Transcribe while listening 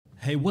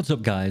Hey, what's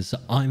up guys?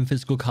 I'm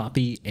Physical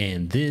Copy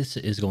and this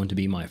is going to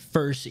be my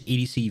first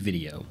EDC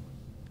video.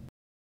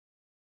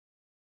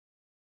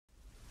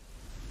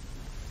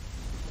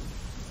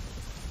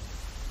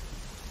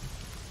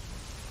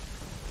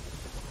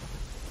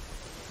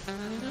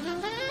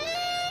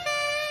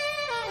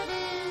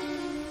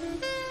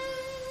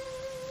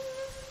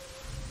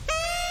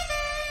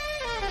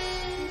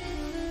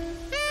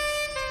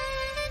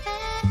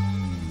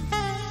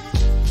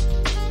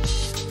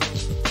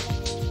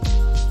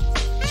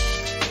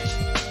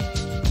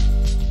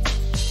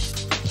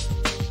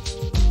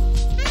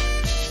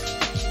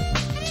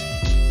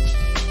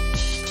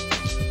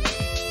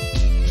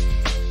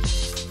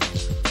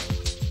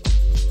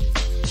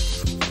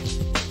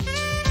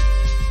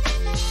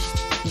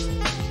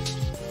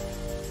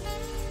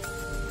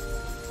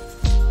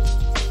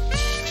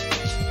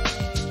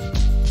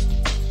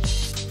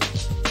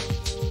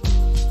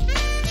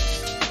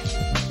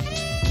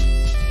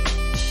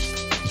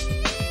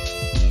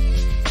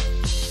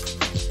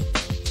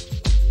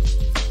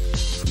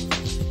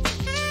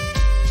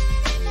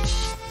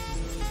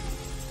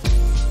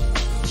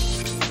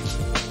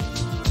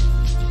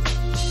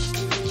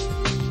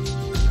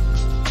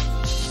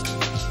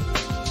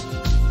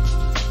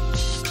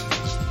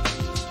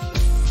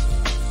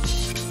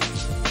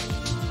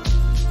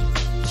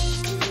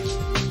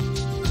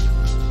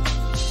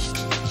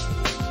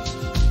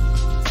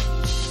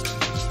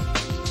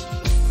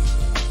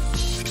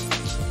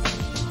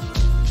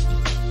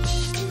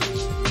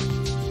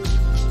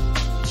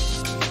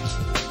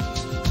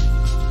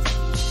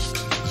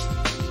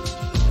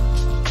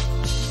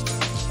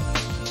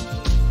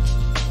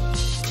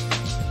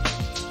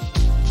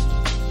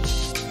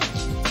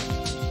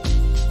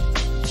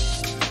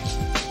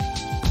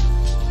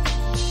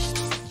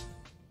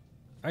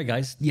 Alright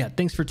guys, yeah,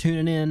 thanks for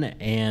tuning in,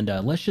 and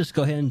let's just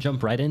go ahead and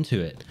jump right into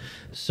it.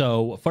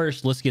 So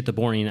first, let's get the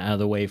boring out of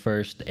the way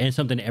first, and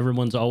something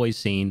everyone's always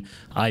seen: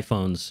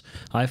 iPhones.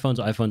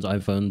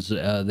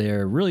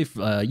 They're really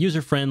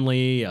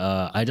user-friendly.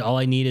 All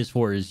I need is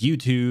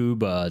YouTube,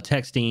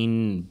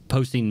 texting,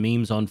 posting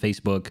memes on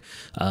Facebook.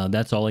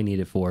 That's all I need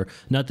it for.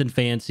 Nothing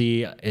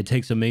fancy. It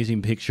takes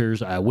amazing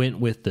pictures. I went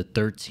with the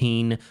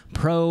 13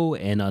 Pro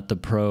and not the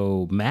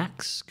Pro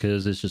Max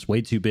because it's just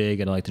way too big,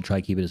 and I like to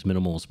try to keep it as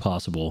minimal as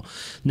possible.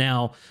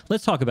 Now,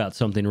 let's talk about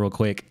something real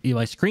quick.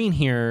 My screen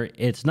here,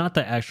 it's not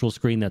the actual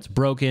screen that's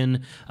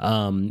broken.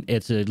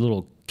 It's a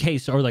little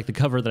case, or like the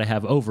cover that I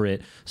have over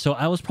it. So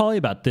I was probably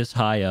about this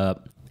high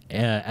up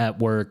at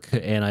work,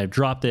 and I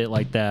dropped it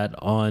like that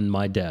on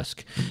my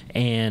desk,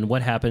 and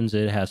what happens,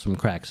 it has some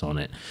cracks on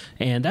it,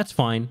 and that's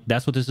fine.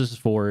 That's what this is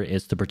for,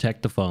 is to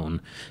protect the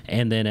phone.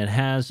 And then it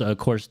has, of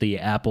course, the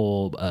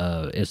Apple,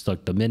 it's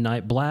like the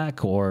midnight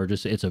black, or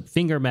just, it's a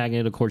finger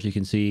magnet, of course, you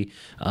can see,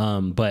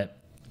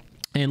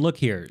 and look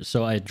here,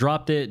 so I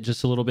dropped it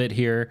just a little bit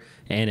here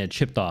and it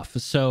chipped off.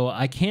 So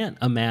I can't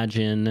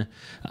imagine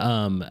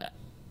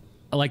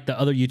like the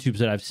other YouTubers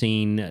that I've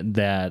seen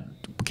that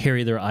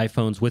carry their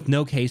iPhones with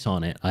no case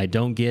on it. I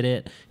don't get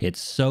it. It's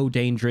so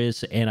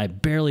dangerous, and I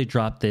barely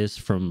dropped this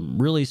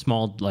from really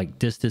small like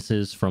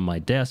distances from my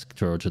desk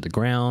to the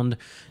ground,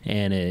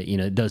 and it,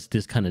 it does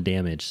this kind of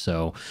damage.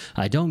 So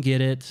I don't get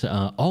it.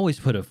 Always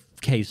put a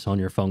case on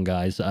your phone,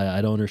 guys.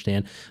 I don't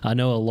understand. I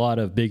know a lot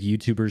of big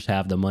YouTubers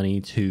have the money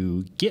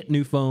to get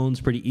new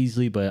phones pretty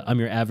easily, but I'm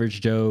your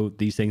average Joe.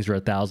 These things are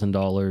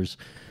 $1,000.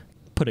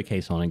 Put a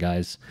case on it,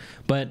 guys.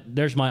 But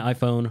there's my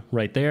iPhone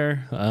right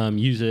there.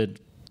 Use it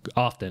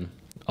often,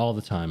 all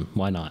the time.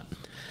 Why not?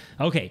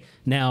 Okay,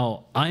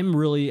 now I'm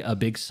really a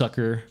big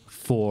sucker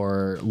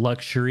for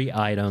luxury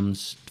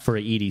items for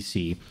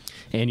EDC,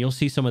 and you'll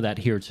see some of that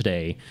here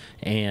today.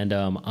 And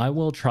I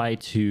will try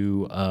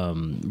to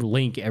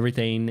link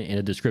everything in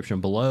the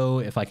description below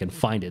if I can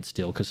find it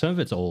still, because some of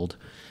it's old.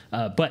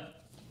 But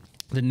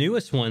the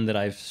newest one that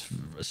I've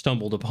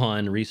stumbled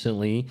upon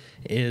recently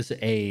is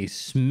a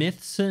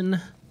Smythson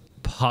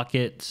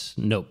pocket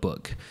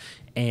notebook,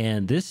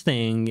 and this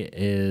thing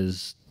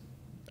is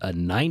a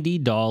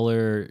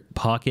 $90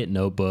 pocket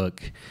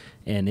notebook,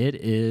 and it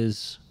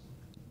is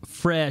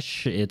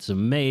fresh. It's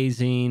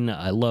amazing.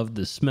 I love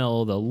the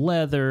smell of the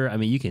leather. I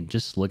mean, you can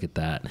just look at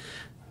that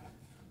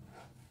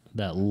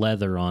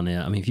leather on it.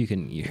 I mean, if you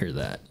hear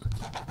that.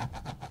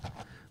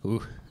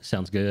 Ooh,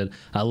 sounds good.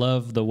 I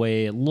love the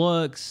way it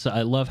looks.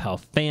 I love how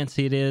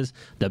fancy it is.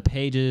 The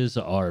pages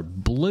are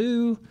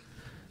blue.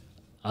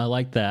 I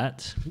like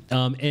that.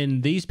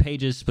 And these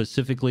pages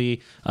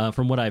specifically,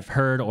 from what I've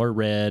heard or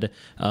read,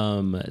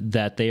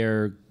 that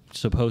they're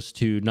supposed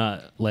to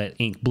not let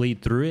ink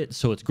bleed through it,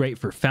 so it's great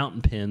for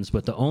fountain pens.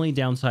 But the only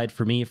downside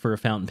for me for a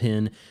fountain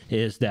pen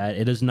is that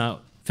it is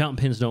not. Fountain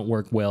pens don't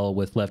work well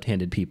with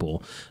left-handed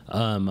people.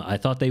 I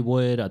thought they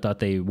would. I thought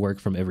they work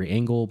from every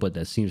angle, but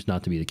that seems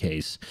not to be the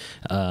case.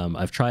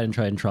 I've tried and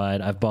tried and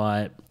tried. I've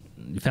bought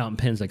fountain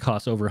pens that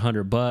cost over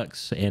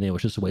 $100, and it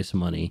was just a waste of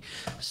money.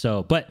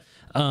 So, but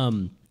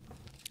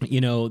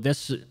you know,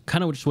 that's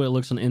kind of just what it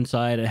looks on the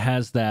inside. It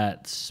has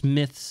that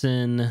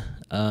Smythson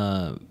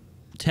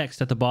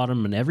text at the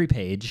bottom on every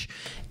page.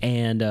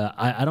 And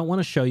I don't want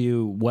to show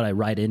you what I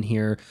write in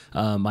here.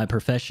 My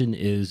profession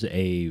is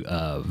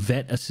a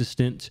vet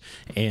assistant,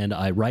 and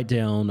I write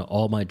down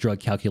all my drug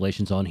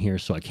calculations on here,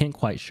 so I can't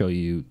quite show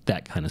you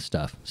that kind of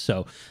stuff.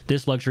 So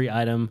this luxury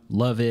item,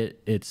 love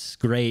it. It's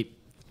great.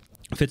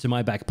 Fits in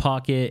my back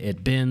pocket.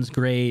 It bends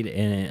great,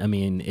 and I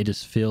mean, it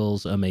just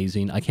feels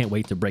amazing. I can't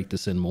wait to break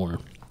this in more.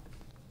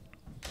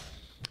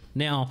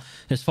 Now,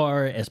 as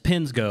far as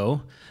pens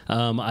go,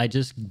 I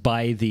just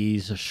buy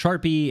these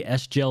Sharpie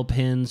S-Gel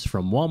pens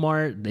from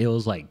Walmart. It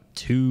was like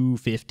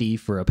 $2.50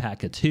 for a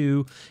pack of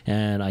 2,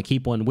 and I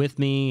keep one with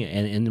me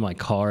and in my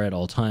car at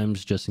all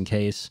times just in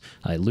case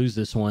I lose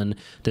this one.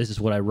 This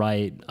is what I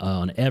write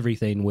on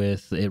everything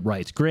with. It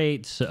writes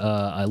great.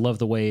 I love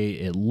the way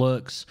it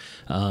looks,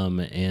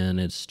 and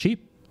it's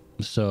cheap.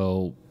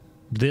 So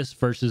this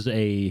versus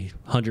a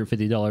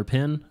 $150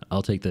 pen,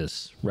 I'll take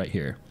this right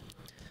here.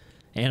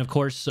 And of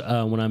course,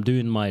 when I'm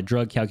doing my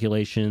drug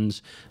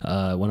calculations,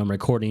 when I'm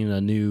recording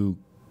a new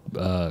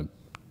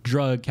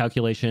drug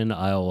calculation,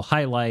 I'll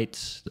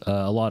highlight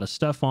a lot of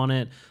stuff on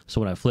it.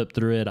 So when I flip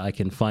through it, I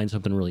can find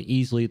something really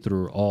easily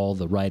through all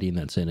the writing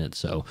that's in it.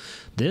 So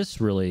this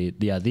really,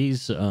 yeah,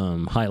 these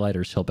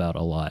highlighters help out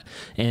a lot.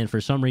 And for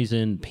some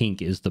reason,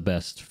 pink is the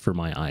best for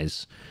my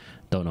eyes.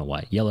 Don't know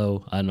why.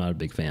 Yellow, I'm not a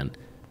big fan.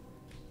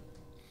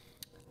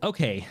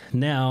 Okay,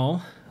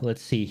 now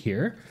let's see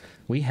here.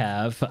 We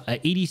have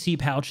EDC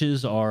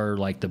pouches are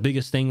like the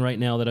biggest thing right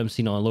now that I'm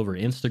seeing all over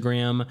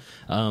Instagram.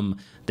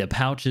 The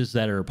pouches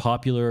that are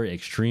popular,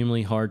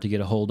 extremely hard to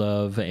get a hold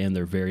of, and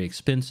they're very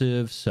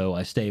expensive, so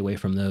I stay away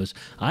from those.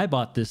 I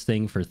bought this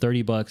thing for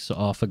 30 bucks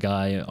off a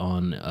guy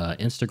on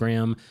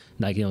Instagram.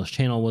 Like, you know, his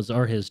channel was,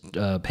 or his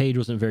page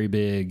wasn't very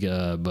big,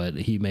 but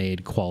he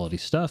made quality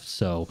stuff.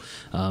 So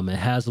it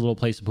has a little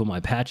place to put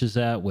my patches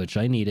at, which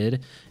I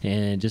needed,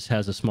 and it just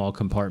has a small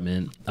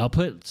compartment. I'll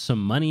put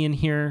some money in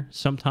here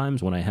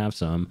sometimes when I have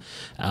some,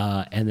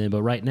 and then,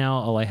 but right now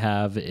all I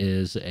have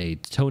is a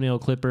toenail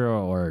clipper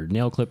or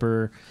nail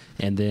clipper,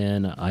 and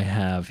then I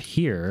have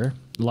here,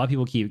 a lot of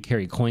people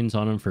carry coins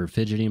on them for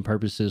fidgeting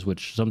purposes,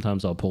 which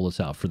sometimes I'll pull this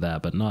out for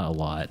that, but not a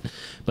lot.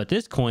 But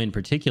this coin in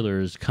particular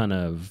is kind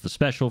of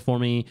special for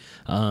me.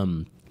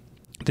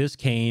 This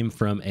came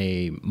from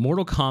a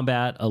Mortal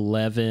Kombat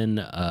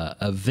 11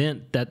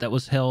 event that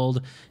was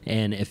held,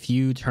 and if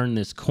you turn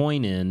this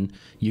coin in,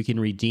 you can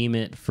redeem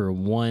it for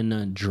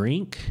 1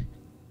 drink.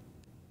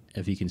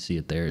 If you can see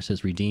it there, it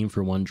says redeem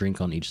for 1 drink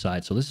on each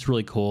side. So this is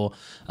really cool.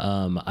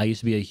 I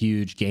used to be a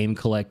huge game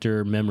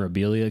collector,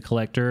 memorabilia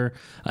collector,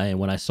 and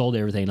when I sold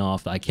everything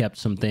off, I kept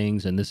some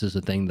things, and this is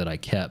a thing that I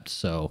kept.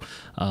 So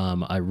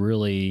I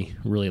really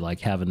like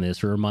having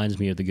this. It reminds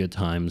me of the good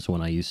times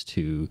when I used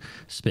to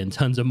spend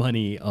tons of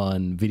money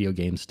on video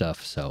game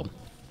stuff. So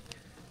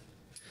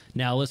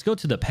now let's go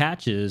to the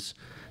patches.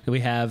 We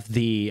have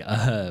the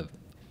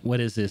what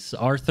is this,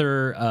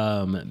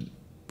 Arthur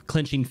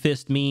clenching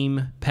fist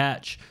meme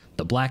patch,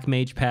 the Black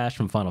Mage patch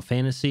from Final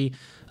Fantasy.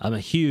 I'm a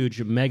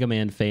huge Mega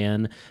Man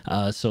fan,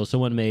 so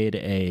someone made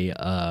a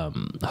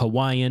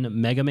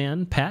Hawaiian Mega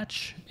Man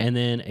patch and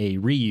then a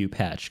Ryu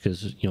patch,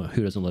 because, you know,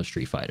 who doesn't love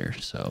Street Fighter?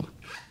 So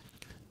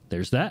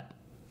there's that.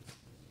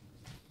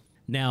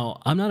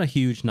 Now, I'm not a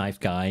huge knife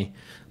guy,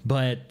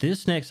 but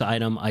this next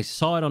item, I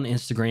saw it on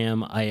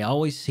Instagram. I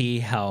always see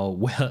how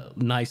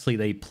nicely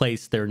they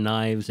place their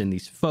knives in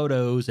these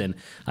photos, and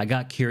I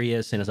got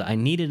curious, and I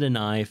needed a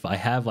knife. I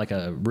have like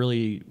a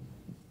really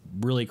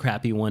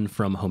crappy one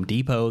from Home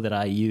Depot that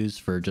I use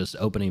for just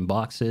opening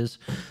boxes,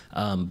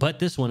 but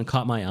this one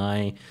caught my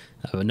eye.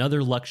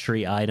 Another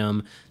luxury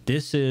item.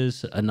 This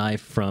is a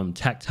knife from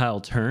Tactile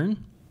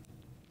Turn,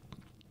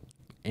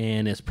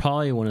 and it's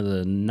probably one of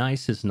the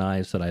nicest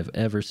knives that I've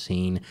ever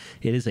seen.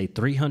 It is a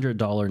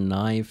 $300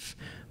 knife,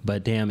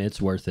 but damn,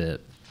 it's worth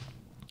it.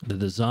 The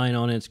design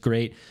on it's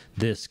great.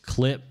 This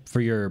clip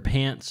for your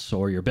pants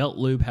or your belt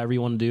loop, however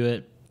you want to do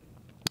it,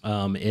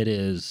 it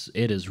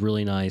is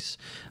really nice.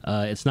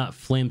 It's not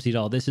flimsy at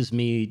all. This is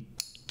me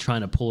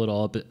trying to pull it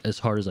all up as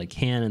hard as I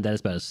can, and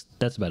that's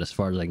about as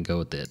far as I can go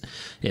with it.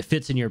 It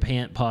fits in your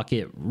pant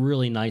pocket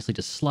really nicely,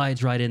 just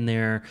slides right in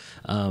there.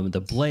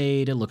 The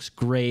blade, it looks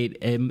great.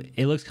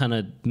 It looks kind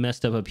of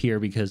messed up here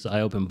because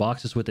I open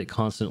boxes with it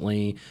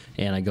constantly,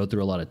 and I go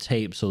through a lot of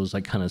tape, so there's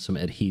like kind of some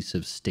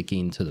adhesive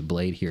sticking to the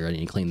blade here. I need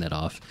to clean that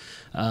off.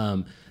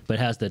 But it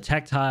has the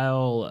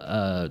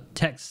tactile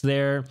text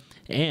there.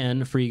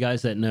 And for you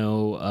guys that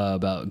know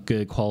about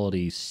good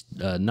quality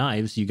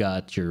knives, you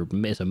got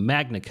it's a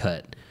Magna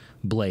Cut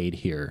blade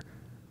here.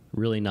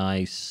 Really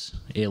nice.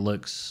 It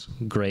looks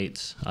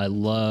great. I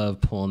love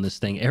pulling this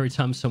thing. Every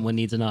time someone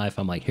needs a knife,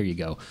 I'm like, here you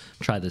go.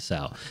 Try this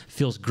out.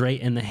 Feels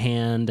great in the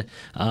hand.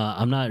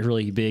 I'm not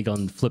really big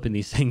on flipping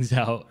these things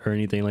out or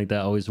anything like that.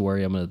 I always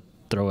worry I'm going to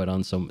throw it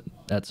on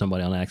at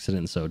somebody on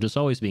accident, so just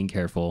always being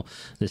careful.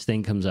 This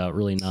thing comes out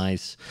really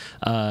nice.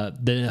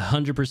 The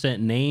 100%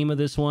 name of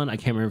this one, I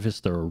can't remember if it's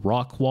the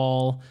Rock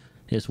Wall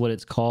is what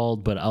it's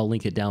called, but I'll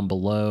link it down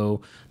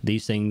below.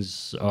 These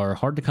things are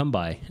hard to come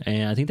by,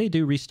 and I think they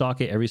do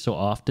restock it every so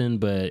often,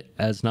 but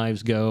as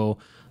knives go,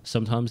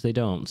 sometimes they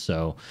don't.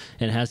 So,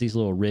 and it has these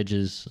little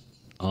ridges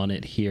on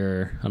it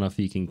here. I don't know if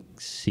you can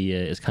see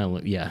it. It's kind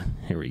of, yeah,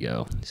 here we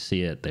go.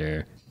 See it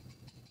there.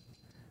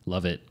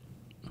 Love it.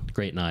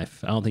 Great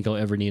knife. I don't think I'll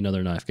ever need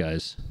another knife,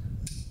 guys.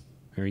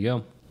 There you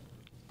go.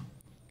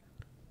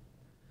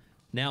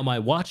 Now, my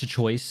watch of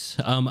choice,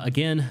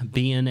 again,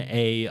 being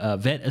a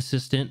vet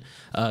assistant,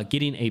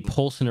 getting a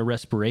pulse and a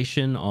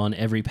respiration on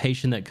every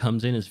patient that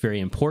comes in is very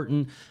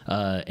important,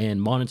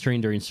 and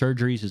monitoring during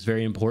surgeries is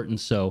very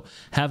important. So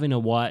having a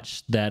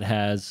watch that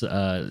has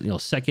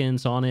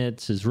seconds on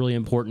it is really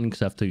important,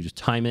 because I have to just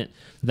time it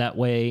that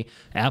way.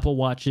 Apple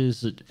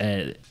Watches,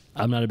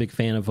 I'm not a big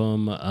fan of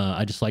them.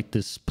 I just like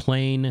this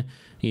plain,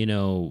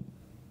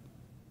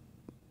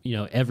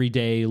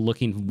 everyday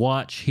looking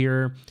watch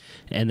here.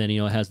 And then,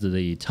 it has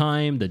the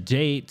time, the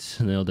date,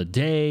 the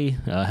day,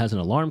 has an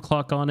alarm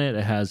clock on it.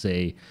 It has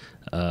a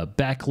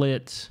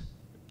backlit,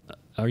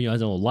 or,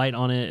 has a little light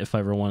on it if I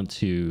ever want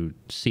to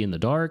see in the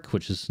dark,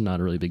 which is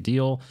not a really big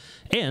deal.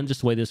 And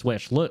just the way this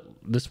watch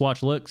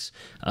looks,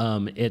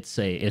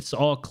 it's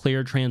all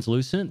clear,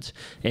 translucent.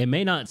 It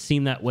may not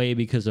seem that way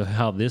because of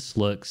how this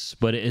looks,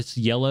 but it's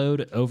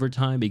yellowed over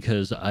time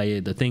because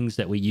the things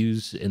that we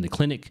use in the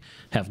clinic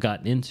have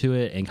gotten into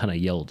it and kind of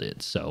yellowed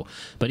it. So,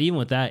 but even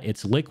with that,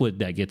 it's liquid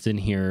that gets in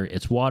here.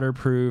 It's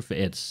waterproof.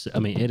 It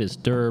is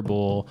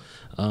durable.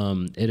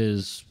 It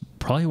is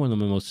probably one of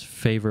my most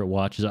favorite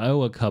watches. I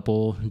owe a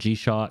couple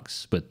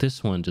G-Shocks, but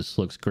this one just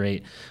looks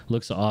great.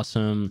 Looks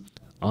awesome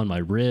on my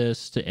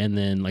wrist. And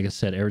then, like I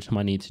said, every time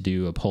I need to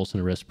do a pulse and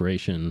a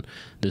respiration,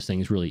 this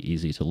thing's really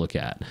easy to look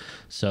at.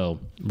 So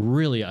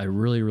really, I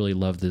really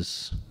love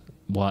this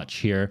watch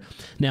here.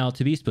 Now,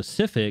 to be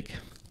specific,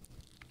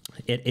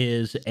 it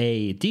is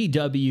a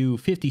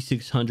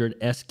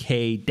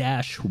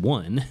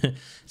DW5600SK-1.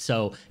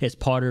 So it's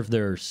part of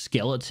their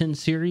skeleton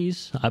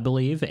series, I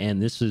believe.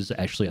 And this is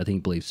actually, I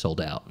believe sold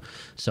out.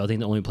 So I think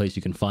the only place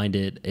you can find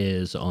it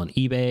is on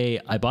eBay.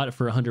 I bought it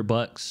for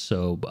 $100.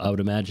 So I would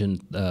imagine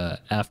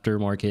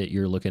aftermarket,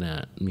 you're looking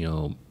at,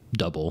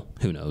 double,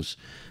 who knows,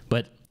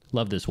 but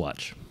love this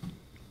watch.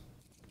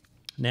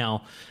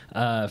 Now,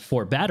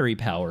 for battery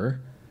power,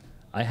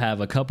 I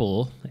have a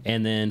couple,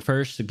 and then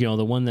first,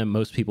 the one that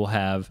most people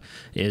have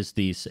is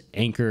this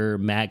Anker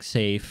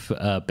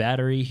Magsafe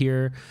battery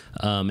here.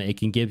 It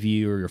can give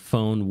you or your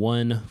phone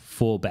one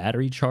full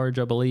battery charge,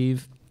 I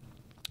believe.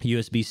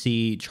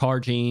 USB-C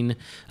charging.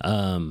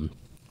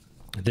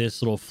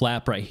 This little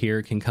flap right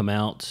here can come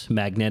out,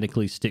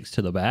 magnetically sticks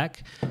to the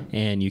back,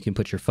 and you can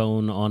put your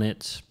phone on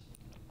it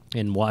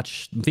and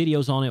watch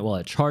videos on it while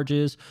it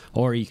charges,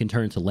 or you can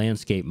turn it to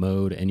landscape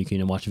mode and you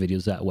can watch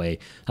videos that way.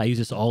 I use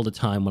this all the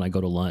time when I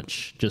go to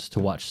lunch just to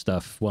watch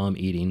stuff while I'm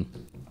eating.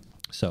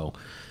 So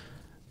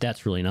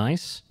that's really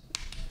nice.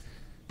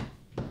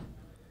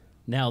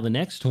 Now the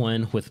next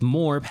one with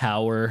more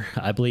power,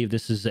 I believe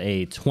this is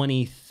a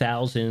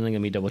 20,000,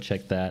 let me double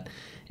check that.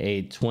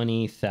 A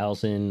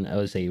 20,000, it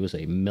was a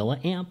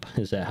milliamp.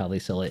 Is that how they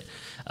sell it?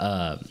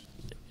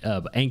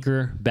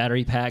 Anker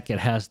battery pack. It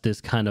has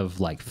this kind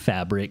of like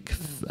fabric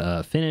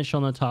finish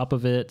on the top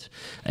of it,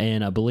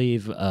 and I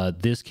believe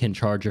this can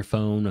charge your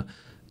phone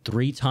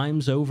 3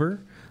 times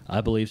over,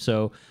 I believe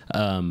so.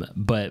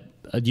 But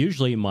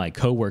usually my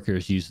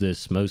coworkers use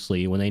this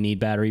mostly when they need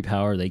battery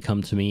power. They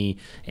come to me,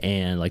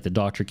 and like the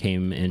doctor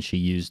came and she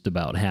used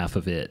about half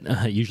of it.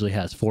 It usually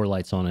has 4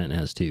 lights on it and it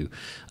has 2.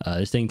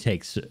 This thing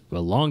takes a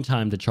long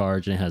time to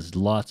charge and it has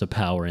lots of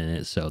power in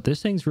it. So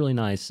this thing's really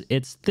nice.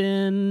 It's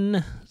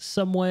thin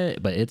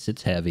somewhat, but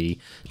it's heavy.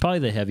 Probably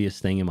the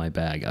heaviest thing in my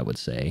bag, I would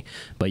say,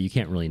 but you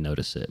can't really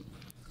notice it.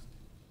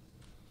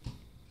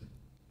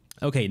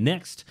 Okay,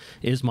 next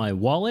is my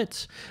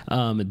wallet.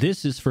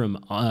 This is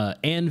from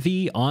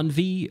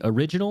Anvi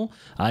Original.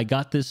 I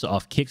got this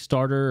off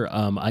Kickstarter.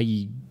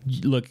 I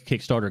look at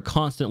Kickstarter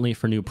constantly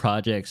for new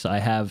projects. I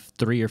have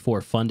 3 or 4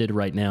 funded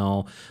right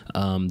now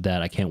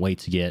that I can't wait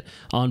to get.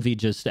 Anvi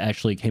just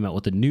actually came out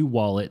with a new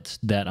wallet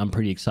that I'm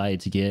pretty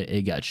excited to get.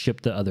 It got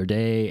shipped the other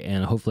day,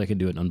 and hopefully I can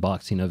do an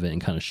unboxing of it and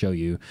kind of show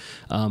you.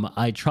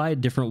 I tried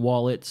different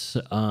wallets.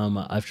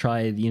 I've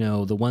tried,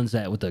 the ones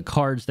that with the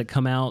cards that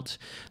come out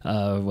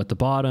with the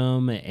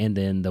bottom, and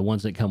then the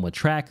ones that come with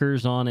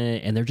trackers on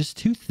it, and they're just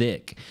too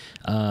thick,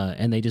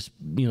 and they just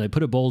they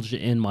put a bulge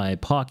in my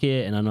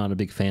pocket, and I'm not a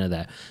big fan of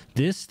that.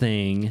 This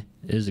thing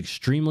is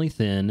extremely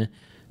thin.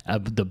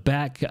 The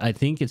back, I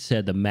think it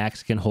said the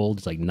max can hold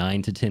is like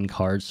 9 to 10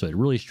 cards, so it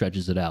really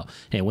stretches it out.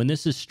 And when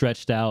this is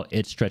stretched out,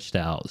 it's stretched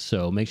out.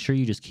 So make sure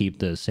you just keep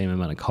the same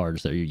amount of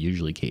cards that you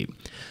usually keep.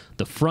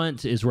 The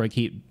front is where I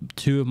keep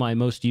 2 of my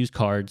most used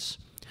cards,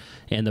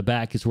 and the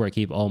back is where I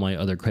keep all my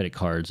other credit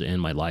cards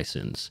and my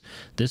license.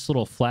 This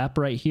little flap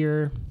right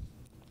here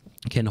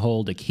can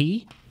hold a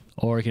key,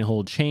 or it can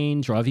hold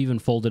change, or I've even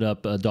folded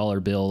up a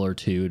 $1 bill or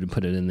 2 to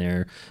put it in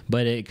there,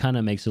 but it kind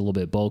of makes it a little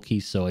bit bulky,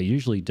 so I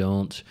usually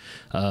don't.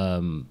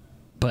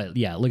 But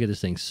yeah, look at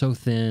this thing, so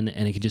thin,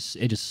 and it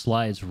just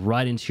slides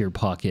right into your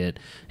pocket,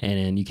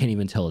 and you can't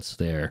even tell it's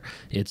there.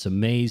 It's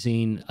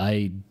amazing.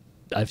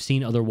 I've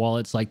seen other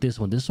wallets like this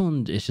one. This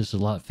one is just a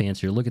lot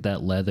fancier. Look at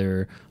that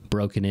leather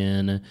broken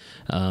in.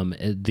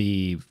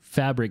 The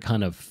fabric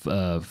kind of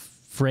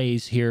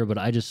frays here, but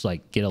I just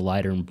like get a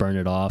lighter and burn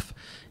it off,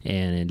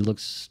 and it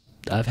looks.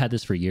 I've had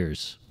this for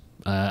years.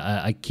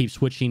 I keep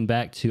switching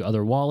back to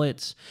other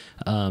wallets,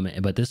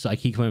 but this I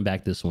keep coming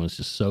back. This one is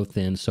just so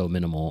thin, so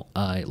minimal.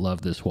 I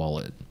love this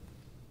wallet.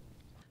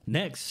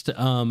 Next,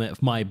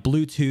 my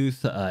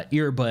Bluetooth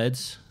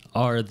earbuds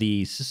are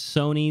the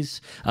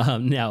Sony's.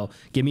 Now,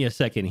 give me a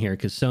second here,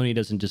 because Sony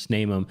doesn't just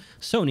name them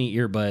Sony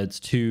Earbuds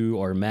 2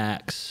 or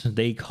Max.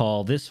 They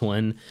call this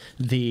one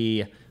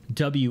the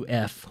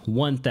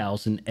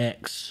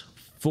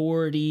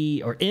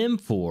WF-1000XM4 or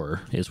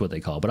M4 is what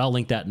they call, but I'll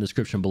link that in the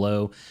description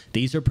below.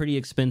 These are pretty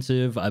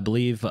expensive. I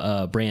believe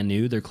brand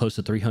new, they're close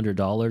to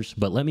 $300,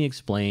 but let me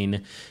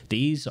explain.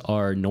 These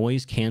are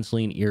noise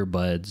canceling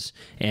earbuds,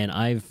 and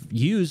I've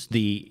used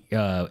the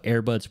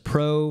AirBuds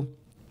Pro,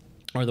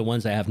 are the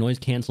ones that have noise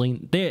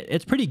canceling.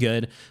 It's pretty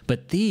good,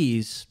 but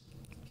these,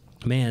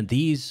 man,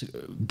 these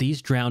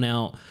drown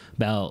out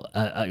about,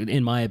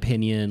 in my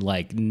opinion,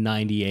 like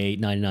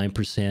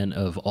 99%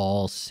 of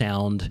all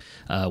sound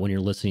when you're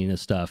listening to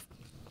stuff.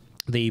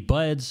 The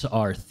buds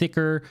are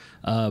thicker,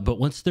 but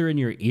once they're in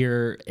your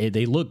ear,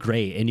 they look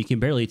great, and you can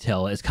barely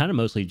tell. It's kind of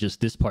mostly just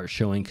this part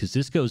showing, because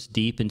this goes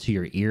deep into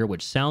your ear,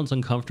 which sounds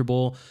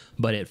uncomfortable,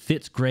 but it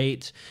fits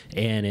great,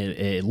 and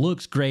it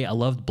looks great. I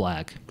love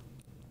black.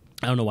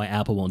 I don't know why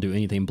Apple won't do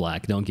anything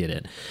black. Don't get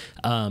it.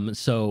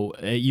 So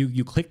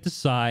you click the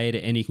side,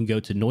 and you can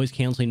go to noise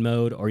canceling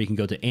mode, or you can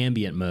go to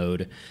ambient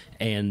mode.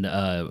 And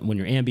when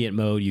you're ambient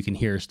mode, you can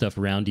hear stuff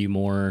around you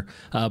more.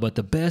 But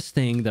the best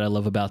thing that I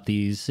love about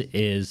these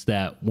is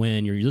that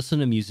when you're listening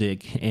to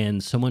music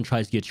and someone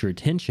tries to get your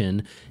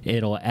attention,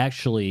 it'll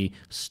actually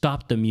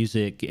stop the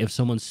music. If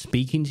someone's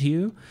speaking to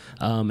you,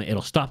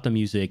 it'll stop the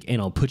music, and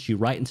it'll put you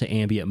right into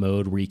ambient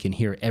mode, where you can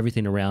hear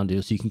everything around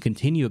you, so you can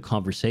continue a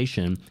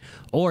conversation.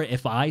 Or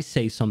if I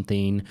say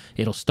something,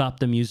 it'll stop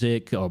the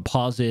music or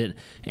pause it,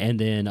 and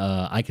then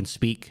I can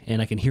speak,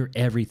 and I can hear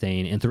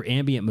everything. And through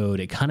ambient mode,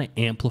 it kind of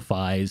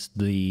amplifies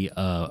the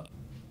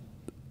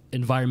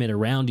environment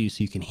around you,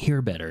 so you can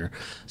hear better.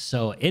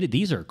 So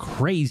these are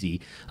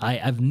crazy.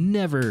 I've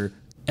never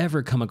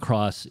ever come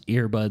across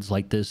earbuds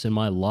like this in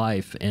my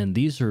life, and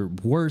these are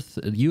worth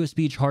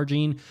USB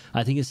charging.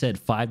 I think it said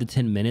 5 to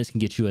 10 minutes can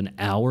get you an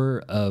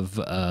hour of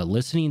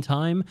listening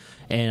time,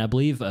 and I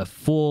believe a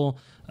full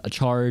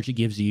charge, it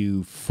gives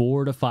you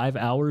 4 to 5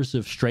 hours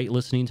of straight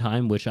listening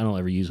time, which I don't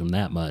ever use them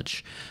that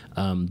much.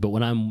 But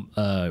when I'm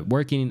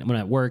when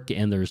at work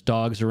and there's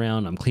dogs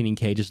around, I'm cleaning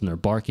cages and they're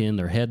barking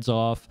their heads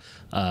off,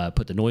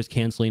 put the noise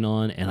canceling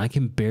on, and I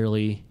can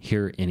barely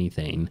hear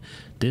anything.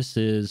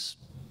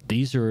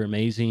 These are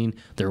amazing.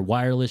 They're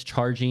wireless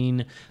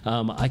charging.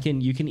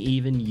 You can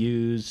even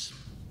use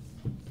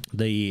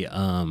the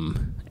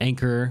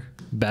Anker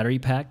battery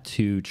pack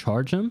to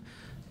charge them.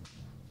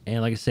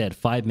 And like I said,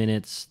 5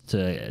 minutes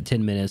to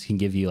 10 minutes can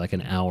give you like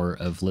an hour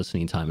of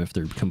listening time if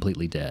they're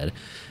completely dead.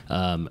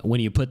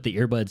 When you put the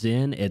earbuds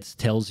in, it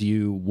tells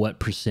you what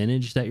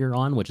percentage that you're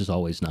on, which is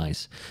always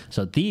nice.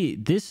 So these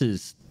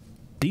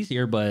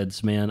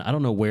earbuds, man, I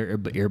don't know where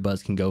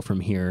earbuds can go from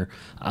here.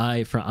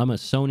 I'm a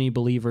Sony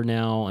believer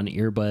now on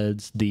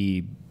earbuds.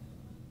 The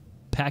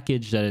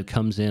package that it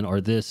comes in, or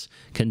this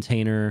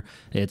container,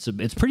 it's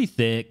pretty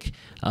thick.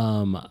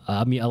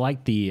 I mean, I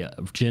like the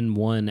Gen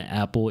 1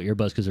 Apple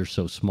earbuds because they're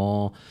so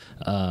small,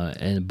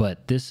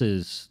 but this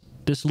is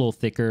a little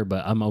thicker,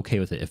 but I'm okay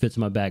with it. It fits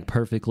in my bag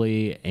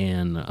perfectly,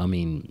 and I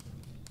mean,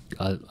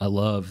 I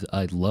love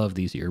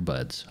these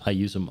earbuds. I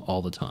use them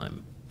all the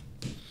time.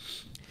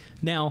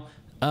 Now,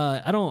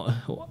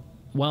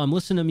 while I'm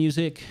listening to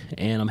music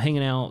and I'm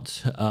hanging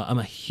out, I'm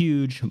a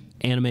huge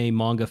anime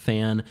manga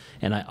fan,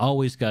 and I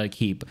always got to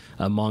keep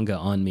a manga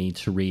on me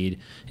to read.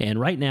 And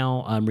right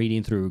now I'm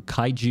reading through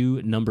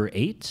Kaiju number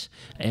 8,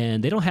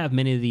 and they don't have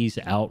many of these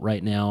out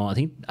right now. I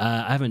think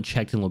I haven't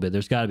checked in a little bit.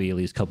 There's got to be at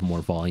least a couple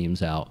more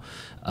volumes out.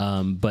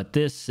 But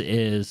this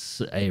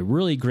is a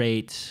really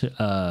great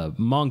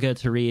manga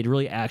to read,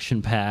 really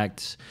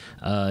action-packed.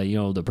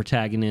 The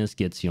protagonist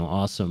gets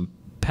awesome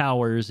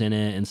powers in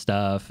it and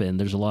stuff, and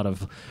there's a lot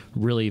of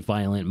really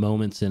violent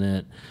moments in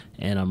it,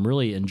 and I'm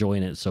really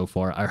enjoying it so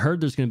far. I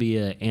heard there's going to be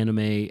an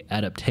anime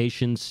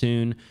adaptation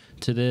soon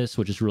to this,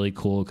 which is really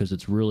cool because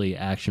it's really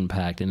action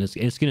packed, and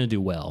it's going to do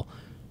well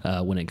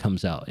when it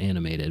comes out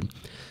animated.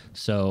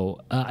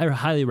 So I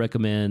highly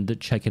recommend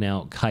checking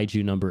out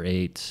Kaiju number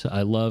 8.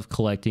 I love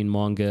collecting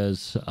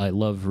mangas. I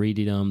love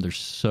reading them. They're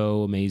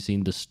so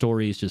amazing. The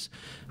stories just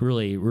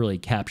really, really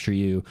capture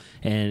you.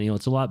 And,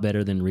 it's a lot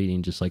better than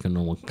reading just like a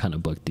normal kind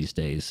of book these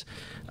days.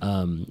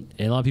 And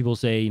a lot of people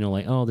say,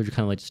 like, oh, they're kind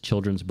of like just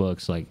children's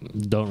books. Like,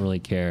 don't really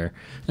care.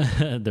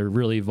 They're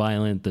really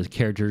violent. The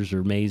characters are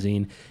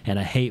amazing. And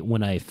I hate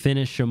when I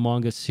finish a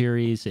manga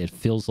series, it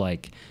feels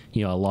like,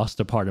 I lost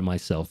a part of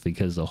myself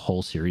because the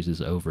whole series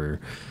is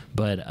over.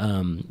 But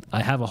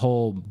I have a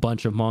whole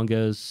bunch of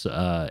mangas.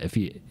 If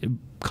you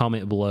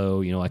comment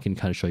below, I can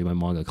kind of show you my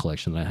manga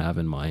collection that I have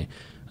in my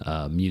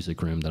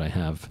music room that I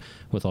have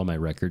with all my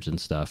records and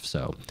stuff.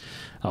 So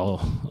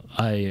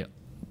I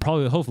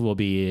probably hopefully will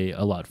be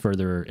a lot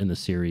further in the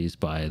series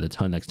by the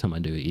time next time I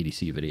do an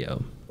EDC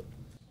video.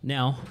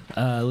 Now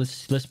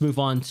let's move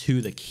on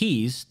to the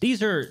keys.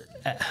 These are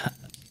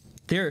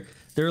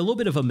they're a little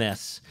bit of a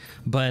mess,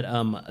 but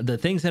the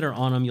things that are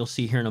on them you'll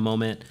see here in a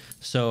moment.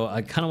 So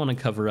I kind of want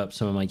to cover up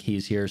some of my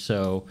keys here.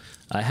 So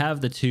I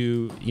have the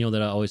two,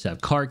 that I always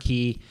have, car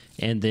key,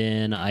 and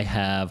then I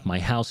have my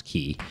house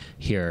key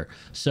here.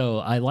 So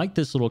I like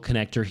this little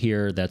connector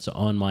here that's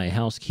on my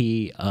house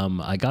key.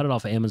 I got it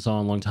off of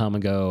Amazon a long time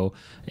ago,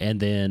 and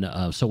then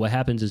so what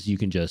happens is you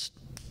can just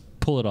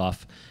pull it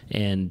off,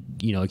 and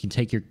you can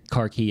take your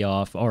car key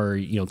off, or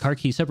car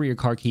key, separate your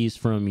car keys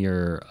from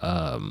your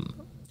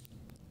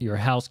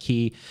house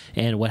key.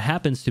 And what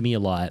happens to me a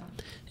lot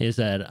is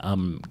that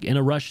I'm in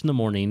a rush in the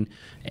morning,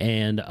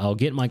 and I'll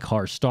get my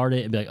car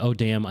started and be like, oh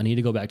damn, I need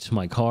to go back to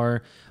my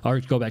car or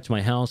go back to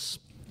my house.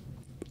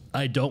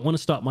 I don't want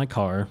to stop my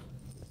car.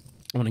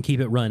 I want to keep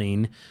it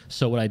running.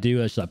 So what I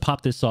do is I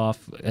pop this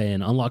off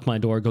and unlock my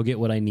door, go get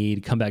what I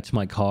need, come back to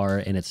my car,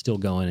 and it's still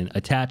going, and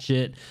attach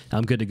it.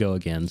 I'm good to go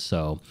again.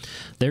 So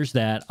there's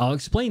that. I'll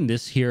explain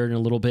this here in a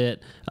little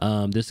bit.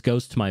 This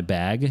goes to my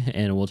bag,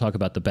 and we'll talk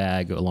about the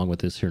bag along with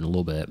this here in a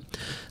little bit.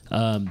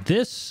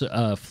 This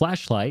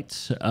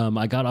flashlight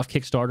I got off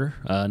Kickstarter,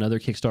 another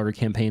Kickstarter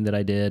campaign that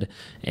I did,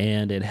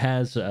 and it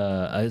has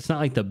it's not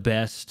like the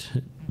best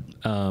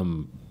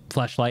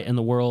flashlight in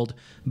the world,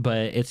 but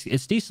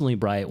it's decently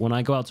bright. When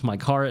I go out to my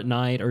car at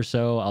night or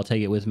so, I'll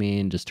take it with me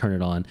and just turn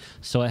it on.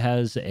 So it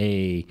has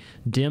a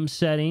dim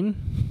setting.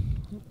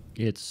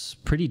 It's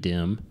pretty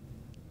dim.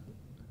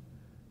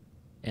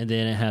 And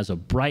then it has a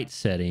bright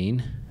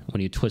setting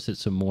when you twist it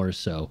some more.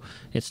 So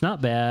it's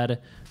not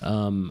bad.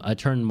 I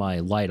turned my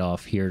light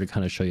off here to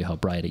kind of show you how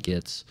bright it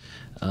gets.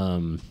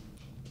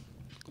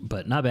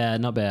 But not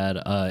bad, not bad.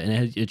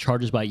 And it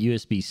charges by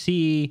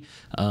USB-C.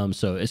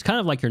 So it's kind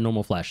of like your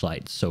normal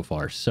flashlight so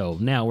far. So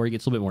now where it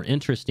gets a little bit more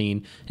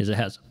interesting is it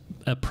has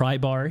a pry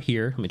bar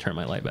here. Let me turn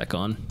my light back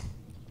on.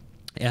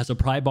 It has a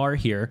pry bar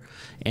here.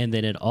 And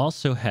then it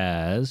also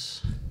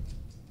has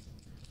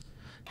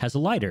a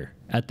lighter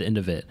at the end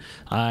of it.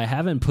 I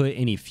haven't put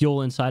any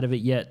fuel inside of it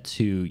yet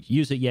to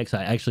use it yet, because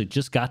I actually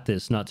just got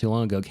this not too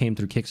long ago. Came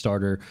through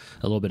Kickstarter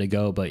a little bit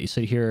ago, but you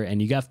sit here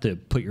and you have to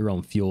put your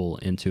own fuel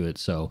into it,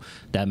 so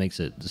that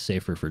makes it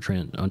safer for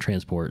on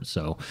transport.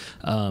 So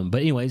but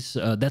anyways,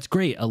 that's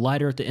great. A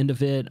lighter at the end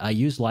of it. I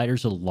use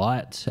lighters a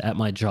lot at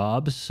my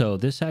job, so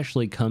this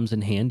actually comes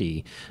in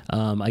handy.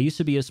 I used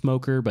to be a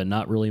smoker, but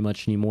not really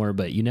much anymore.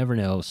 But you never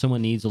know,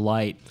 someone needs a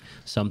light,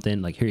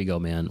 something. Like, here you go,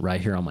 man,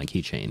 right here on my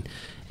keychain.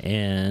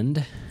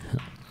 And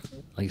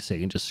like I say,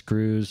 it just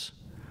screws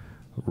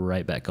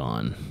right back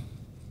on.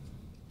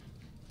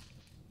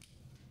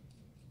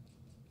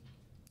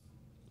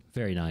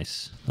 Very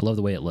nice. I love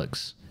the way it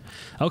looks.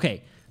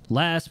 Okay,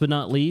 last but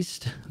not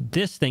least,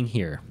 this thing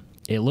here.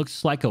 It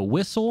looks like a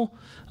whistle.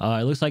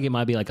 It looks like it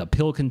might be like a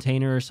pill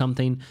container or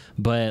something,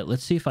 but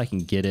let's see if I can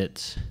get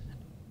it.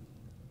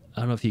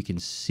 I don't know if you can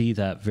see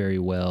that very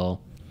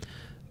well,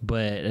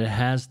 but it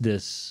has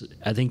this,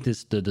 I think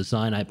the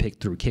design I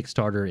picked through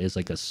Kickstarter is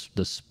like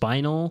the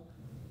spinal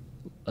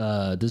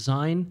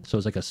design. So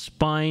it's like a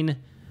spine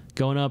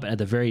going up, and at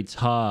the very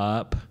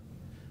top,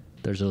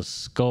 there's a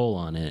skull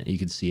on it. You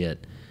can see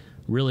it.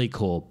 Really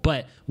cool.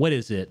 But what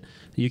is it?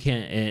 You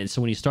can't, and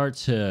so when you start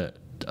to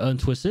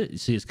untwist it, you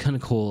see it's kind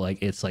of cool.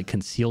 Like, it's like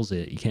conceals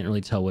it. You can't really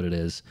tell what it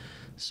is.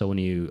 So when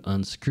you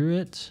unscrew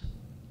it,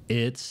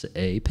 it's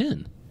a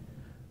pin.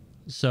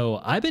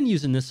 So I've been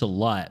using this a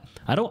lot.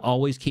 I don't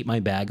always keep my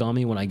bag on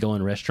me when I go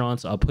in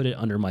restaurants. I'll put it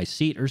under my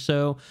seat or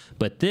so.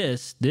 But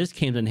this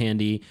came in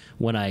handy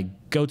when I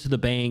go to the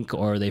bank,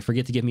 or they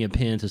forget to give me a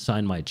pin to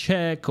sign my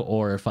check,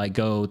 or if I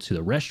go to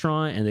the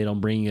restaurant and they don't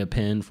bring a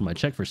pin for my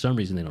check. For some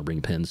reason, they don't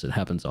bring pins. It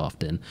happens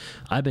often.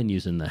 I've been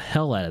using the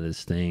hell out of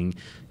this thing,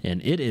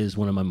 and it is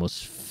one of my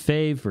most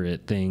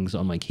favorite things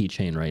on my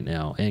keychain right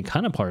now, and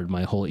kind of part of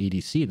my whole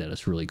EDC that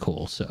is really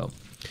cool. So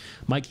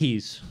my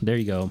keys, there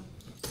you go.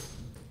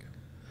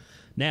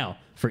 Now,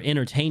 for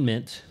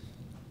entertainment,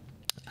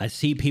 I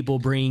see people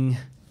bring,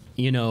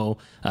 a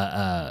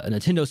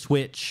Nintendo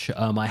Switch.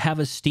 I have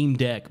a Steam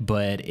Deck,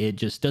 but it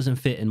just doesn't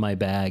fit in my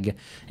bag.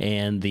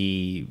 And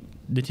the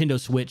Nintendo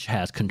Switch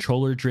has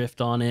controller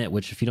drift on it,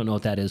 which, if you don't know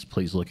what that is,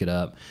 please look it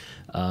up.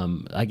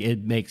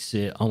 It makes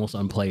it almost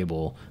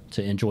unplayable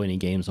to enjoy any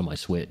games on my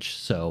Switch.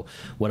 So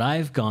what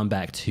I've gone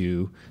back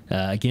to,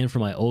 again,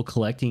 from my old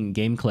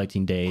game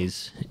collecting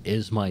days,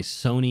 is my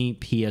Sony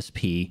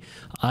PSP.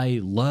 I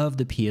love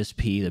the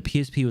PSP. The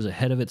PSP was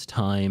ahead of its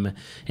time,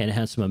 and it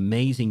has some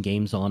amazing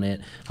games on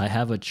it. I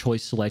have a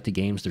choice selected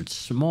games. They're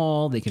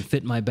small. They can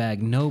fit in my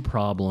bag, no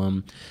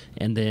problem.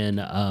 And then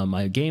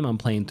my game I'm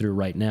playing through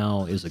right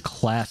now is a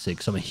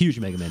classic. So I'm a huge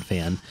Mega Man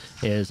fan.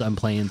 I'm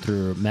playing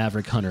through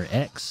Maverick Hunter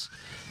X.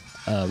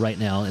 Right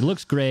now. It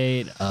looks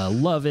great.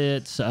 Love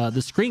it.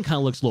 The screen kind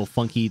of looks a little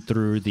funky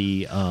through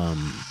the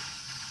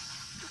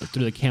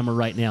through the camera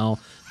right now,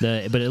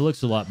 but it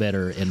looks a lot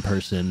better in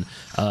person.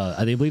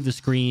 I believe the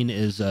screen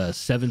is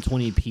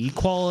 720p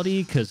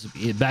quality, because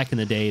back in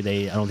the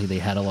day, I don't think they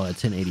had a lot of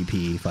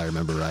 1080p, if I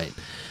remember right.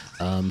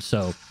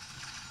 So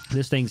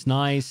this thing's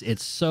nice.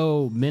 It's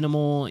so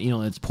minimal. You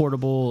know, it's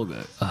portable.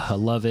 I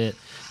love it.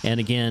 And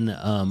again,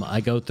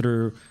 I go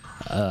through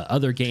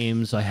other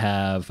games. I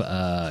have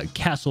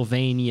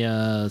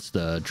Castlevania, it's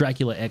the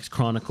Dracula X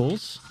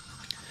Chronicles.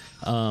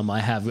 I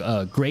have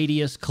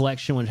Gradius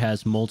Collection, which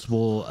has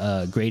multiple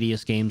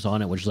Gradius games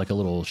on it, which is like a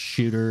little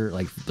shooter,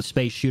 like a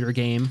space shooter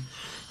game.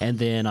 And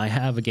then I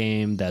have a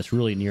game that's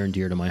really near and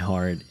dear to my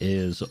heart,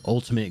 is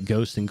Ultimate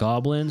Ghosts and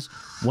Goblins.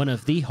 One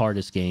of the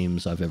hardest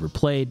games I've ever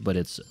played, but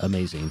it's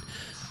amazing.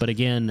 But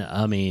again,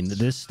 I mean,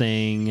 this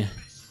thing,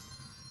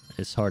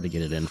 it's hard to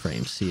get it in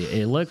frame. See,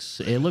 it looks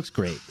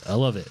great. I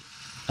love it.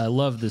 I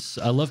love this.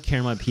 I love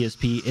carrying my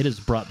PSP. It has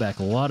brought back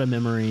a lot of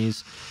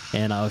memories,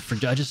 and I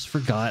just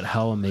forgot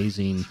how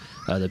amazing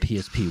the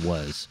PSP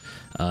was.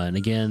 And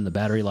again, the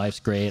battery life's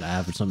great. I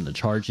have something to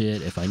charge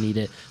it if I need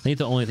it. I think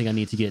the only thing I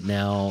need to get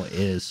now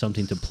is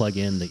something to plug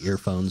in the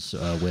earphones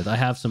with. I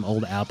have some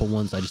old Apple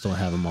ones. I just don't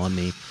have them on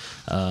me.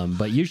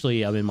 But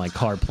usually I'm in my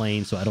car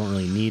playing, so I don't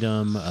really need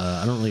them.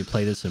 I don't really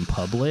play this in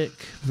public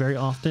very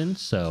often.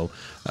 So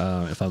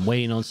if I'm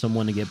waiting on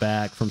someone to get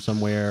back from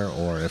somewhere,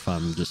 or if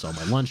I'm just on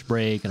my lunch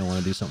break and I want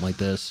to do something like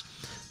this,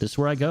 this is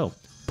where I go.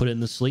 Put it in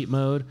the sleep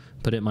mode,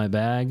 put it in my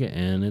bag,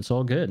 and it's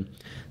all good.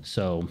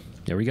 So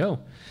there we go.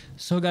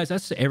 So guys,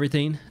 that's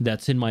everything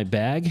that's in my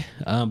bag.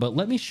 But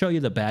let me show you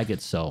the bag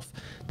itself.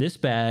 This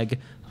bag,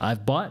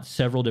 I've bought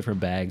several different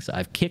bags.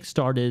 I've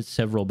kickstarted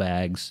several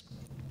bags,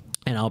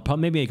 and I'll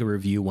probably maybe make a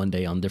review one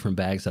day on different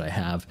bags that I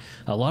have.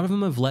 A lot of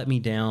them have let me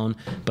down,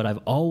 but I've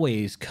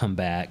always come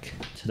back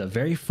to the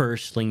very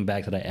first sling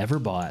bag that I ever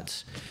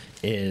bought,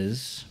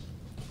 is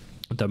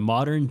the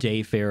modern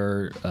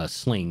Dayfarer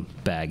Sling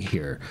bag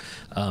here.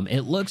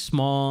 It looks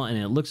small and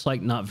it looks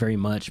like not very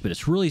much, but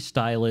it's really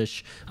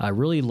stylish. I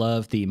really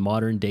love the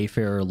modern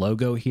Dayfarer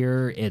logo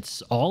here.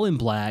 It's all in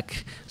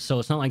black, so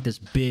it's not like this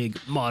big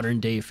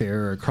modern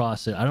Dayfarer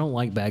across it. I don't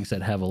like bags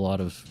that have a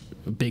lot of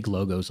big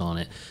logos on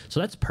it, so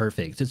that's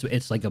perfect.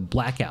 It's like a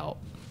blackout.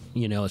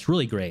 You know, it's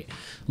really great. A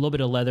little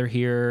bit of leather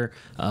here,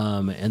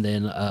 and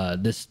then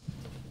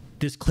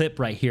this clip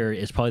right here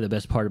is probably the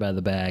best part about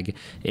the bag.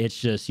 It's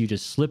just, you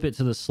just slip it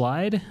to the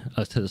side,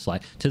 to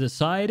the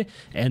side,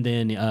 and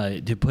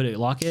then to put it,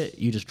 lock it,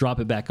 you just drop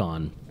it back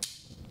on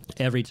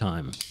every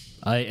time.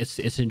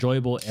 It's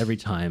enjoyable every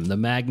time. The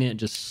magnet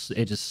just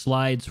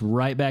slides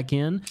right back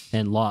in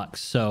and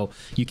locks, so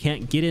you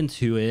can't get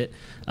into it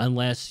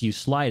unless you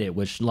slide it,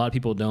 which a lot of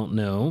people don't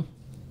know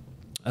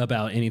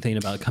about anything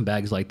about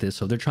bags like this.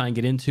 So if they're trying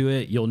to get into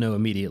it, you'll know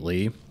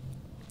immediately,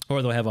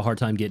 or they'll have a hard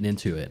time getting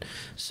into it.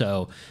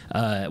 So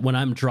when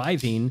I'm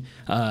driving,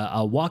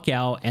 I'll walk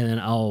out and then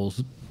I'll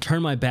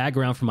turn my bag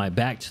around from my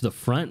back to the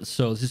front.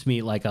 So it's just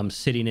me, like I'm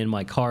sitting in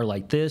my car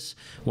like this.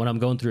 When I'm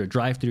going through a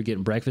drive-through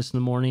getting breakfast in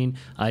the morning,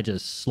 I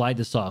just slide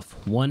this off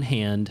one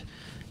hand,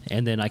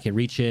 and then I can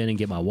reach in and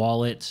get my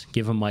wallet,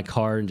 give them my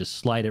card, and just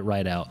slide it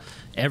right out.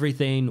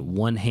 Everything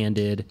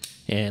one-handed,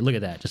 and look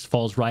at that, just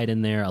falls right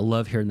in there. I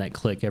love hearing that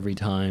click every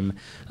time.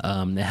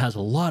 It has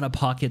a lot of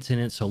pockets in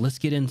it, so let's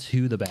get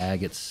into the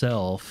bag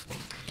itself.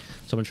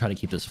 So I'm gonna try to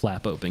keep this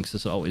flap open because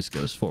this always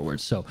goes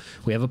forward. So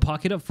we have a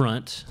pocket up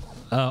front.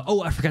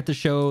 Oh, I forgot to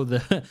show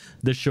the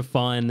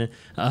Chafon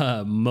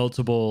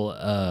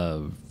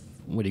multiple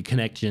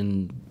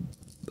connection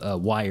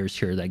wires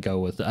here that go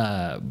with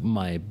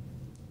my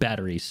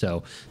battery.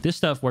 So this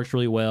stuff works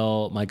really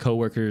well. My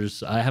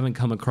coworkers, I haven't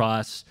come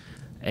across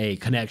a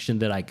connection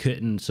that I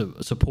couldn't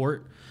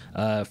support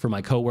for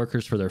my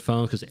coworkers for their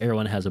phones, because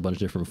everyone has a bunch of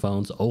different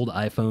phones. Old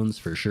iPhones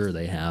for sure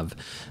they have.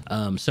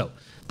 So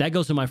that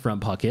goes in my front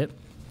pocket,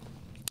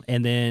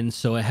 and then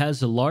so it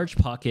has a large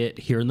pocket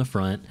here in the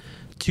front,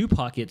 two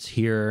pockets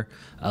here,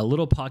 a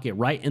little pocket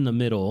right in the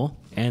middle,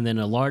 and then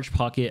a large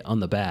pocket on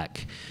the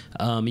back.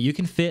 You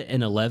can fit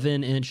an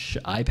 11-inch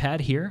iPad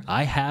here.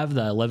 I have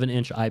the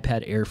 11-inch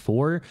iPad Air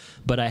 4,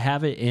 but I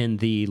have it in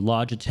the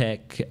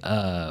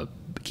Logitech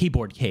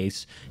keyboard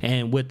case,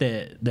 and with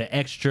the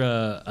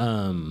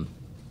extra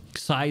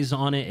size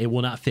on it, it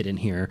will not fit in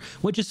here,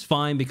 which is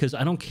fine because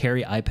I don't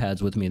carry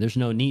iPads with me. There's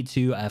no need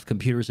to. I have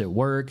computers at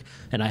work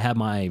and I have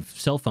my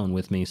cell phone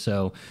with me,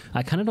 so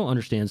I kind of don't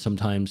understand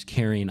sometimes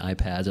carrying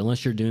iPads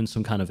unless you're doing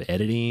some kind of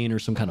editing or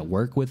some kind of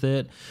work with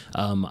it.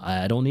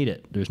 I don't need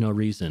it. There's no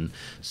reason.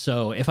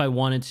 So if I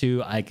wanted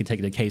to, I could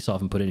take the case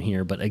off and put it in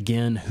here, but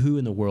again, who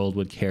in the world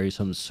would carry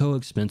something so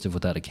expensive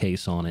without a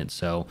case on it?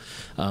 So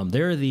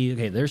there's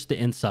the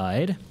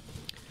inside.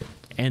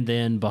 And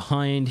then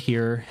behind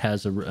here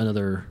has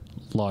another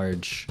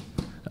large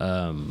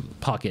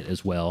pocket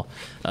as well.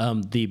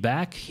 The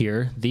back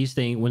here, these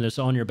things, when it's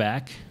on your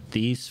back,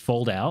 these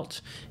fold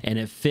out and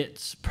it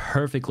fits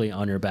perfectly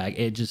on your back.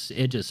 It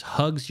just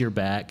hugs your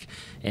back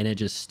and it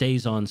just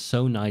stays on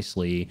so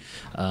nicely.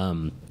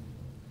 And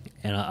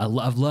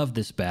I've loved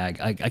this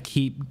bag. I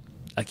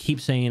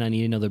keep saying I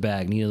need another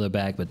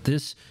bag, but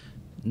this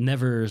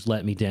never has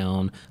let me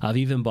down. I've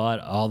even bought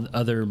all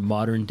other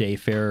modern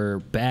Dayfarer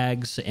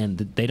bags, and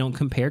they don't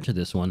compare to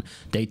this one.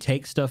 They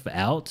take stuff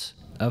out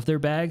of their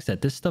bags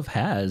that this stuff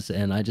has,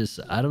 and I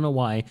don't know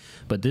why,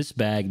 but this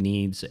bag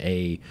needs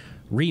a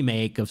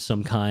remake of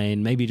some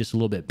kind, maybe just a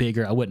little bit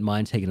bigger. I wouldn't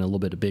mind taking a little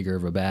bit bigger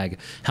of a bag.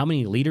 How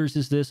many liters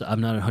is this?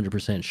 I'm not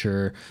 100%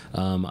 sure.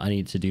 I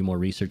need to do more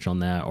research on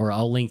that, or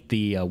I'll link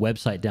the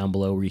website down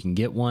below where you can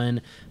get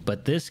one.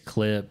 But this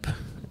clip,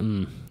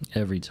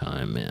 every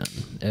time, man,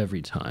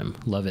 every time,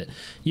 love it.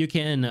 You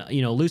can,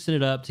 you know, loosen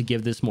it up to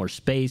give this more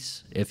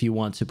space if you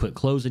want to put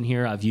clothes in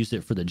here. I've used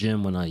it for the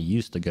gym when I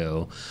used to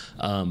go,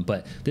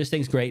 but this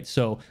thing's great.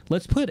 So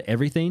let's put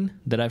everything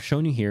that I've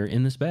shown you here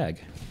in this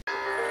bag.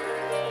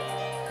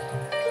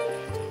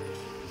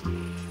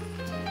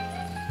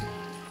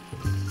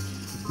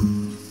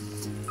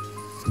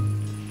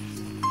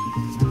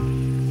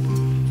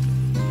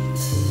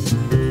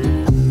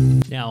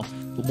 Now,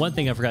 one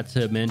thing I forgot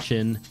to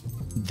mention,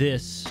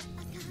 this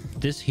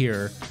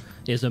here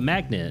is a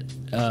magnet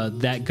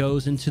that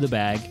goes into the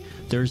bag.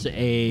 There's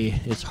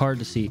it's hard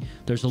to see.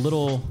 There's a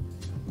little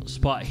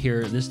spot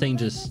here. This thing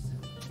just,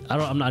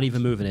 I'm not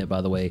even moving it,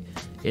 by the way.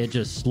 It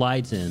just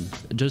slides in,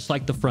 just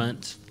like the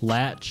front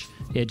latch.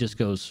 It just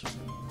goes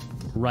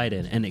right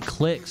in, and it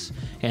clicks,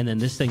 and then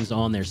this thing's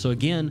on there. So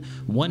again,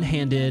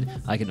 one-handed,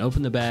 I can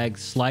open the bag,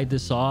 slide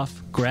this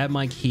off, grab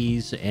my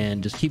keys,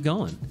 and just keep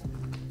going.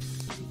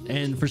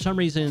 And for some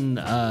reason,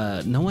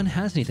 no one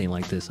has anything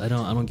like this. I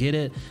don't get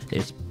it.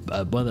 It's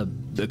one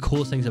of the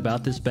coolest things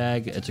about this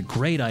bag. It's a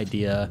great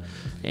idea,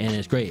 and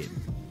it's great.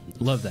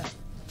 Love that.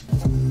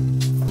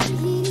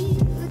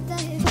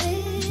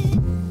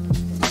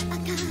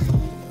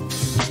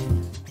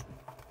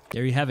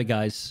 There you have it,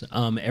 guys.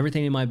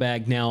 Everything in my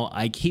bag now.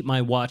 I keep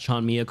my watch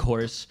on me, of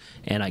course,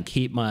 and I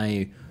keep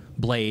my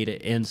blade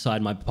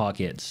inside my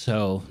pocket.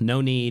 So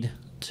no need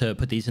to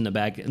put these in the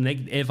bag, and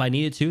if I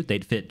needed to,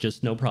 they'd fit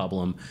just no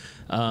problem.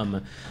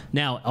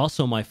 Now,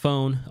 also, my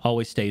phone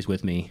always stays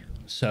with me,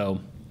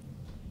 so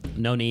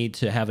no need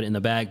to have it in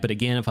the bag. But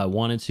again, if I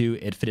wanted to,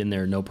 it'd fit in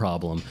there no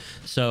problem.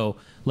 So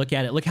look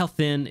at it. Look how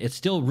thin. It's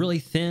still really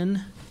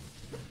thin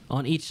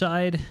on each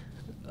side.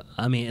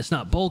 I mean, it's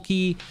not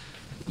bulky.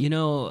 You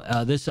know,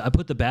 I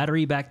put the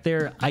battery back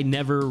there. I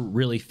never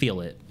really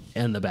feel it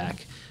in the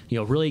back. You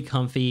know, really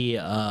comfy.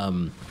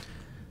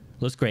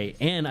 Looks great.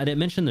 And I didn't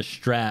mention the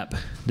strap.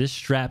 This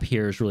strap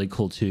here is really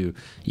cool too.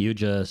 You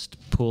just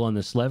pull on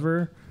this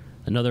lever,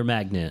 another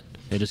magnet.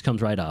 It just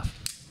comes right off.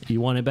 You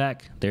want it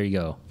back? There you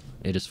go.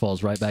 It just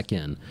falls right back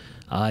in.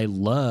 I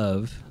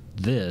love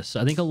this.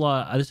 I think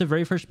this is the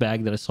very first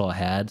bag that I saw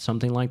had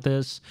something like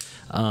this.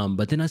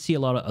 But then I see a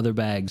lot of other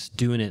bags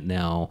doing it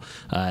now.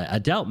 I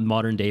doubt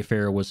Modern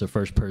Dayfarer was the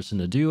first person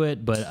to do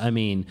it, but I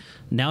mean,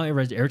 now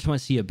every time I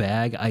see a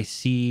bag, I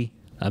see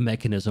a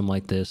mechanism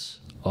like this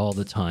all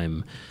the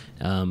time.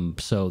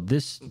 So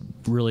this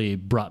really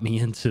brought me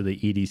into the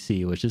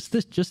EDC, which is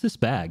this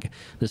bag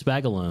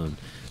alone.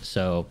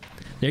 So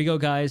there you go,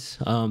 guys.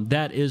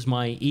 That is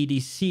my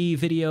EDC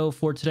video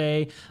for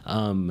today.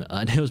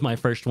 It was my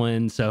first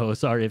one, so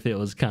sorry if it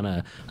was kind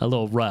of a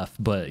little rough,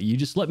 but you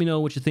just let me know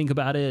what you think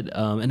about it.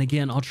 And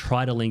again, I'll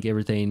try to link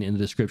everything in the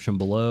description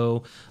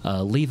below.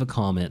 Leave a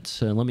comment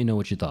and let me know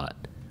what you thought.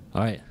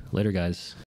 All right, later, guys.